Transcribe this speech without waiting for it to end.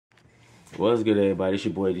What's good, everybody? It's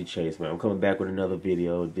your boy D Chase, man. I'm coming back with another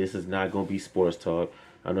video. This is not gonna be sports talk.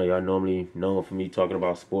 I know y'all normally known for me talking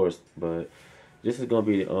about sports, but this is gonna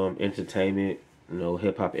be entertainment,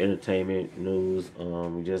 hip hop entertainment news.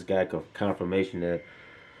 We just got confirmation that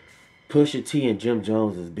Pusha T and Jim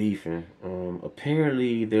Jones is beefing.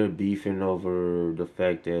 Apparently they're beefing over the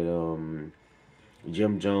fact that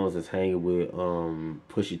Jim Jones is hanging with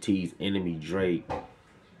Pusha T's enemy Drake.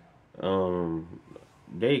 Um,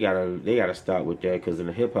 they gotta stop with that, because in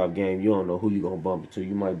the hip hop game you don't know who you gonna bump into.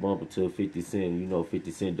 You might bump into 50 Cent. You know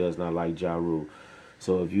 50 Cent does not like Ja Rule.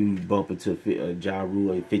 So if you bump into Ja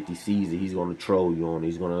Rule and 50 sees it, he's gonna troll you on it.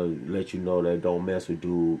 He's gonna let you know that don't mess with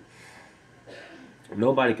dude.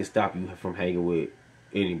 Nobody can stop you from hanging with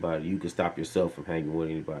anybody. You can stop yourself from hanging with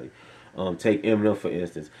anybody. Take Eminem for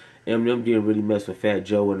instance. Eminem didn't really mess with Fat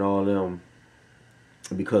Joe and all them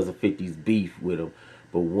because of 50's beef with him.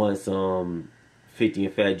 But once 50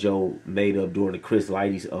 and Fat Joe made up during the Chris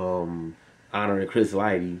Lighty's honoring Chris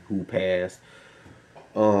Lighty, who passed,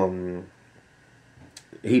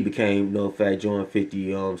 he became, Fat Joe and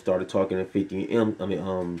 50 started talking, and 50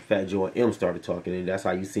 and Fat Joe and M started talking, and that's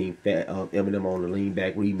how you seen Eminem on the Lean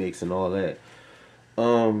Back remix and all that.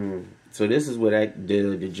 So this is where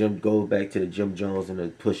the Jim goes back to the Jim Jones and the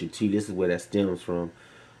Pusha T. This is where that stems from.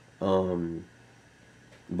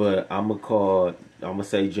 But I'm gonna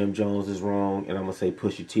say Jim Jones is wrong, and I'm gonna say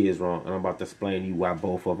Pusha T is wrong, and I'm about to explain to you why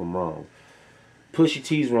both of them wrong. Pusha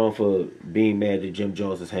T's wrong for being mad that Jim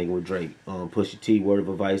Jones is hanging with Drake. Pusha T, word of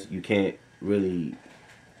advice: you can't really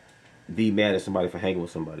be mad at somebody for hanging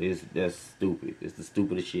with somebody. That's stupid. It's the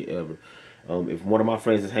stupidest shit ever. If one of my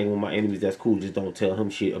friends is hanging with my enemies, that's cool. Just don't tell him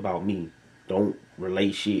shit about me. Don't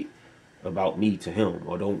relay shit about me to him,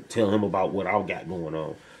 or don't tell him about what I got going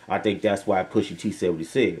on. I think that's why Pusha T said what he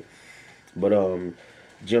said. But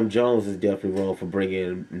Jim Jones is definitely wrong for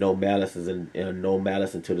bringing No Malice and No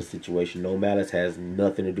Malice into the situation. No Malice has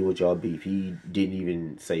nothing to do with y'all beef. He didn't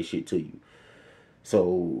even say shit to you.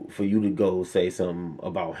 So for you to go say something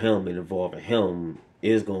about him and involving him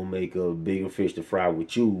is gonna make a bigger fish to fry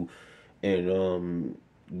with you. And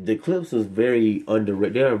the Clips is very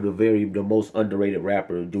underrated. They're the most underrated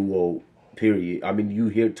rapper duo. Period. I mean, you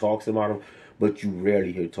hear talks about them, but you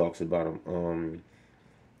rarely hear talks about them.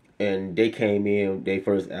 And they came in. Their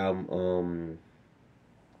first album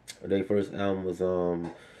was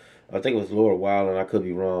I think it was Lord Wild, and I could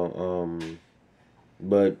be wrong.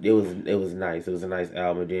 But it was nice. It was a nice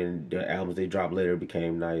album. And then the albums they dropped later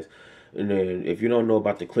became nice. And then if you don't know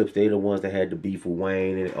about the Clips, they the ones that had the beef with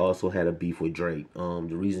Wayne, and also had a beef with Drake. The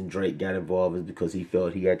reason Drake got involved is because he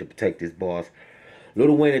felt he had to protect his boss.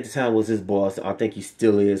 Lil Wayne at the time was his boss. I think he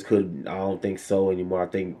still is. I don't think so anymore. I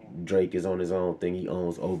think Drake is on his own thing. He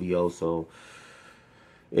owns OVO. So,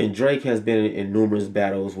 and Drake has been in numerous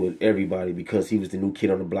battles with everybody because he was the new kid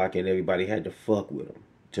on the block, and everybody had to fuck with him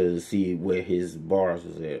to see where his bars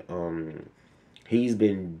was at. He's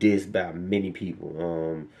been dissed by many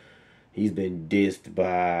people. He's been dissed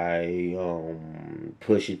by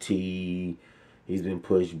Pusha T. He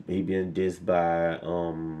been dissed by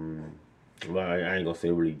well, I ain't gonna say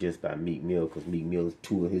really dissed by Meek Mill, because Meek Mill is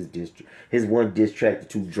two of his one diss track to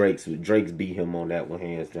two Drakes. Drake's beat him on that one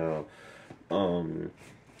hands down.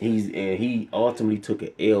 He ultimately took an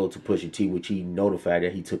L to Pusha T, which he notified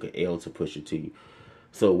that he took an L to Pusha T.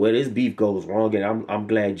 So where this beef goes wrong, and I'm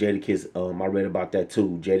glad Jadakiss, I read about that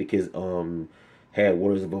too. Jadakiss had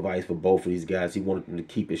words of advice for both of these guys. He wanted them to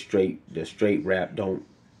keep it straight, the straight rap. Don't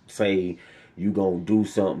say you gonna do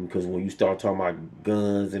something, because when you start talking about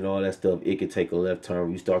guns and all that stuff, it could take a left turn.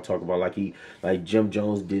 When you start talking about like Jim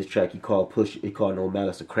Jones diss track, he called No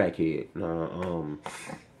Malice a crackhead.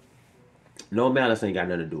 No Malice ain't got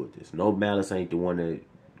nothing to do with this. No Malice ain't the one that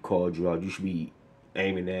called you out. You should be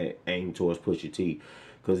aiming towards Pusha T.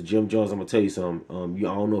 Because Jim Jones, I'm gonna tell you something. I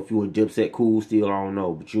don't know if you and Dipset cool still. I don't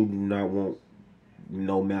know, but you do not want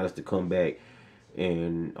No Malice to come back.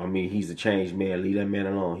 And I mean, he's a changed man. Leave that man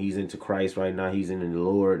alone. He's into Christ right now. He's in the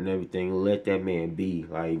Lord and everything. Let that man be,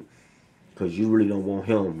 because you really don't want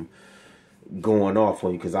him going off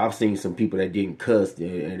on you. Because I've seen some people that didn't cuss,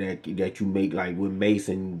 and that you make, like with Mace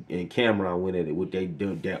and Cameron went at it with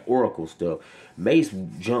that Oracle stuff. Mace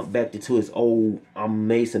jumped back into his old I'm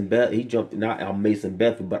Mace and Beth. He jumped, not I'm Mace and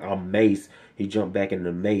Bethel, but I'm Mace. He jumped back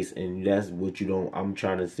into Mace, and that's what you don't. I'm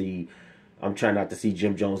trying not to see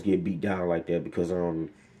Jim Jones get beat down like that, because and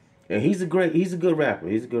he's a good rapper.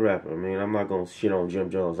 He's a good rapper. I mean, I'm not gonna shit on Jim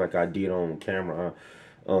Jones like I did on camera.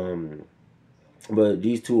 But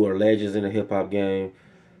these two are legends in the hip hop game.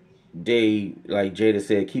 They, like Jada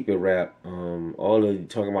said, keep it rap. All of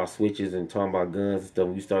talking about switches and talking about guns and stuff.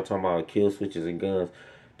 When you start talking about kill switches and guns,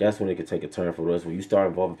 that's when it could take a turn for us. When you start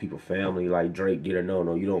involving people's family, like Drake did or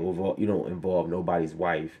no, you don't involve nobody's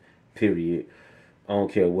wife. Period. I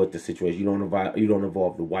don't care what the situation. You don't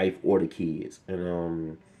involve the wife or the kids,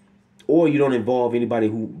 and or you don't involve anybody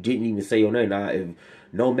who didn't even say your name. Now, if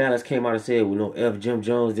No Malice came out and said, "Well, no F Jim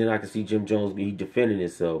Jones," then I can see Jim Jones he defending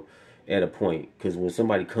himself at a point. Because when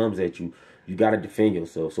somebody comes at you, you gotta defend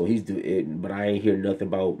yourself. So he's but I ain't hear nothing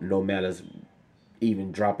about No Malice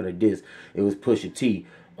even dropping a diss. It was Pusha T.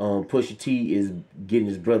 Pusha T is getting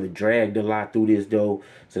his brother dragged a lot through this though,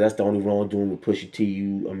 so that's the only wrongdoing with Pusha T.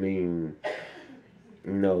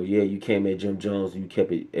 Yeah, you came at Jim Jones, you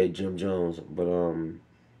kept it at Jim Jones, but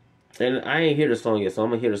and I ain't hear the song yet, so I'm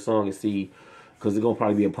gonna hear the song and see, cause it's gonna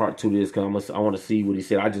probably be a part 2 to this. Cause I want to see what he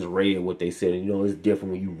said. I just read what they said, and it's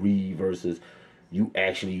different when you read versus you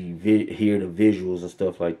actually hear the visuals and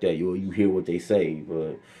stuff like that. You hear what they say,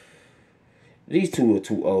 but. These two are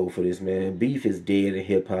too old for this, man. Beef is dead in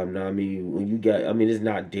hip hop now. It's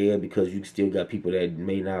not dead because you still got people that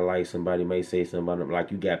may not like somebody, may say something.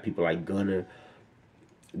 Like you got people like Gunna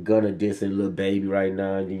dissing Lil Baby right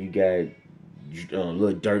now, and then you got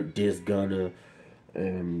Lil Durk diss Gunna,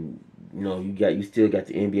 and you still got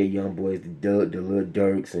the NBA young boys, the Lil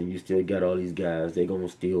Durks, and you still got all these guys. They gonna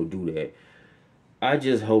still do that. I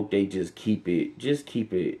just hope they just keep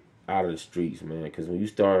it out of the streets, man. Because when you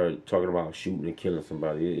start talking about shooting and killing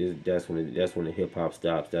somebody, that's when the hip hop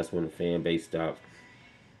stops. That's when the fan base stops.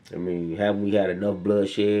 Haven't we had enough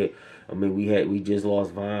bloodshed? We just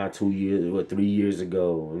lost Vine 3 years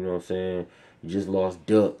ago. You know what I'm saying? You just lost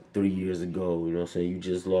Duck 3 years ago. You know what I'm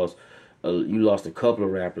saying? You lost a couple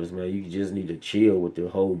of rappers, man. You just need to chill with the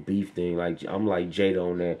whole beef thing. Like I'm like Jada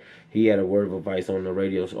on that. He had a word of advice on the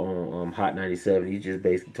radio on Hot 97. He just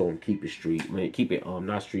basically told him keep it street, man. Keep it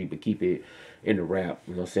not street, but keep it in the rap.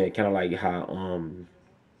 You know what I'm saying? Kind of like how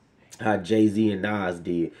Jay-Z and Nas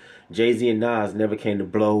did. Jay-Z and Nas never came to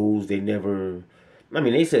blows. They never.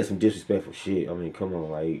 They said some disrespectful shit. Come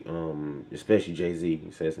on, like especially Jay-Z.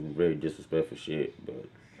 He said some very disrespectful shit, but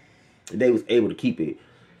they was able to keep it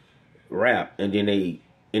rap, and then they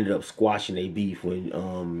ended up squashing a beef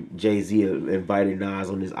when Jay-Z invited Nas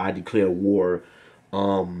on this "I Declare War"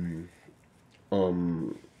 little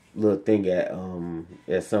thing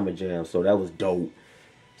at Summer Jam. So that was dope.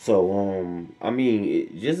 So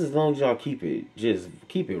just as long as y'all keep it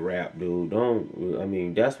rap, dude.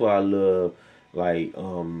 That's why I love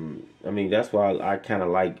that's why I kind of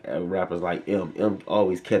like rappers like M. M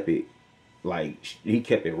always kept it. Like he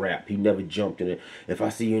kept it rap. He never jumped in it. If I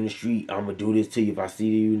see you in the street, I'ma do this to you. If I see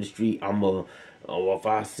you in the street, if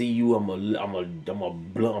I see you, I'ma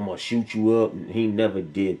shoot you up. And he never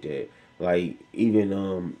did that. Like even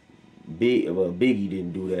Biggie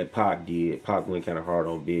didn't do that. Pac did. Pac went kind of hard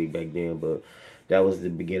on Big back then, but that was the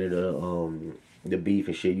beginning of the beef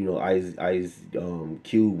and shit. Ice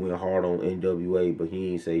Cube went hard on NWA, but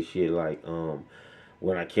he ain't say shit like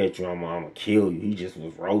when I catch you, I'm gonna kill you. He just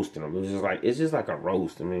was roasting him. It's just like a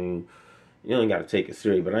roast. You don't gotta take it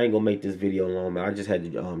serious. But I ain't gonna make this video long, man. I just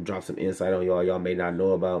had to drop some insight on y'all may not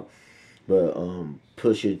know about. But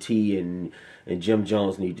Pusha T and Jim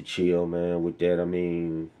Jones need to chill, man. With that, I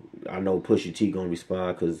know Pusha T gonna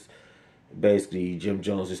respond because basically Jim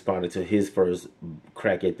Jones responded to his first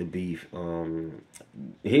crack at the beef.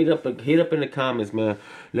 Hit up in the comments, man.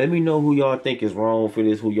 Let me know who y'all think is wrong for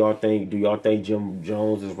this. Do y'all think Jim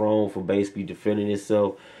Jones is wrong for basically defending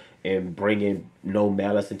himself and bringing No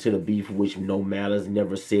Malice into the beef, which No Malice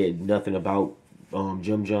never said nothing about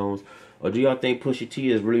Jim Jones? Or do y'all think Pusha T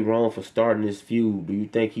is really wrong for starting this feud? Do you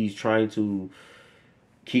think he's trying to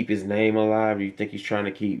keep his name alive? Do you think he's trying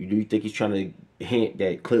to hint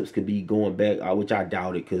that clips could be going back? Which I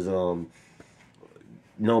doubt it, because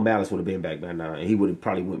No Malice would have been back by now, and he would have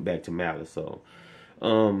probably went back to Malice. So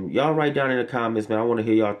y'all write down in the comments, man. I want to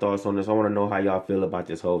hear y'all thoughts on this. I want to know how y'all feel about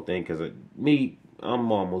this whole thing, because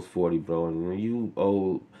I'm almost 40, bro, and when you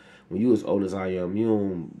as old as I am, you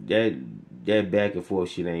don't that back and forth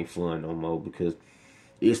shit ain't fun no more, because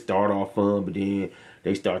it start off fun, but then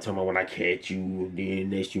they start talking about when I catch you, and then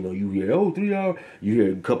next you hear 3 hours. You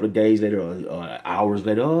hear a couple of days later or hours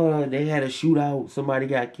later, they had a shootout, somebody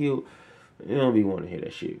got killed. You don't be wanting to hear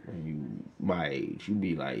that shit. When you my age, you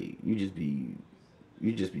be like, you just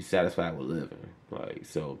be satisfied with living. Like,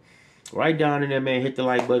 so write down in there, man. Hit the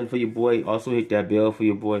like button for your boy. Also hit that bell for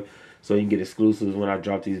your boy, so you can get exclusives when I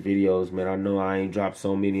drop these videos, man. I know I ain't dropped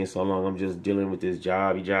so many in so long. I'm just dealing with this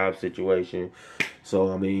job situation.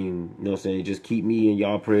 So, you know what I'm saying? Just keep me in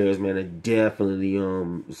y'all prayers, man. And definitely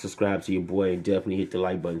subscribe to your boy, and definitely hit the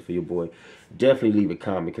like button for your boy. Definitely leave a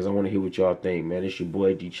comment, because I want to hear what y'all think, man. It's your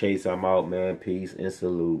boy D Chase. I'm out, man. Peace and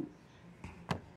salute.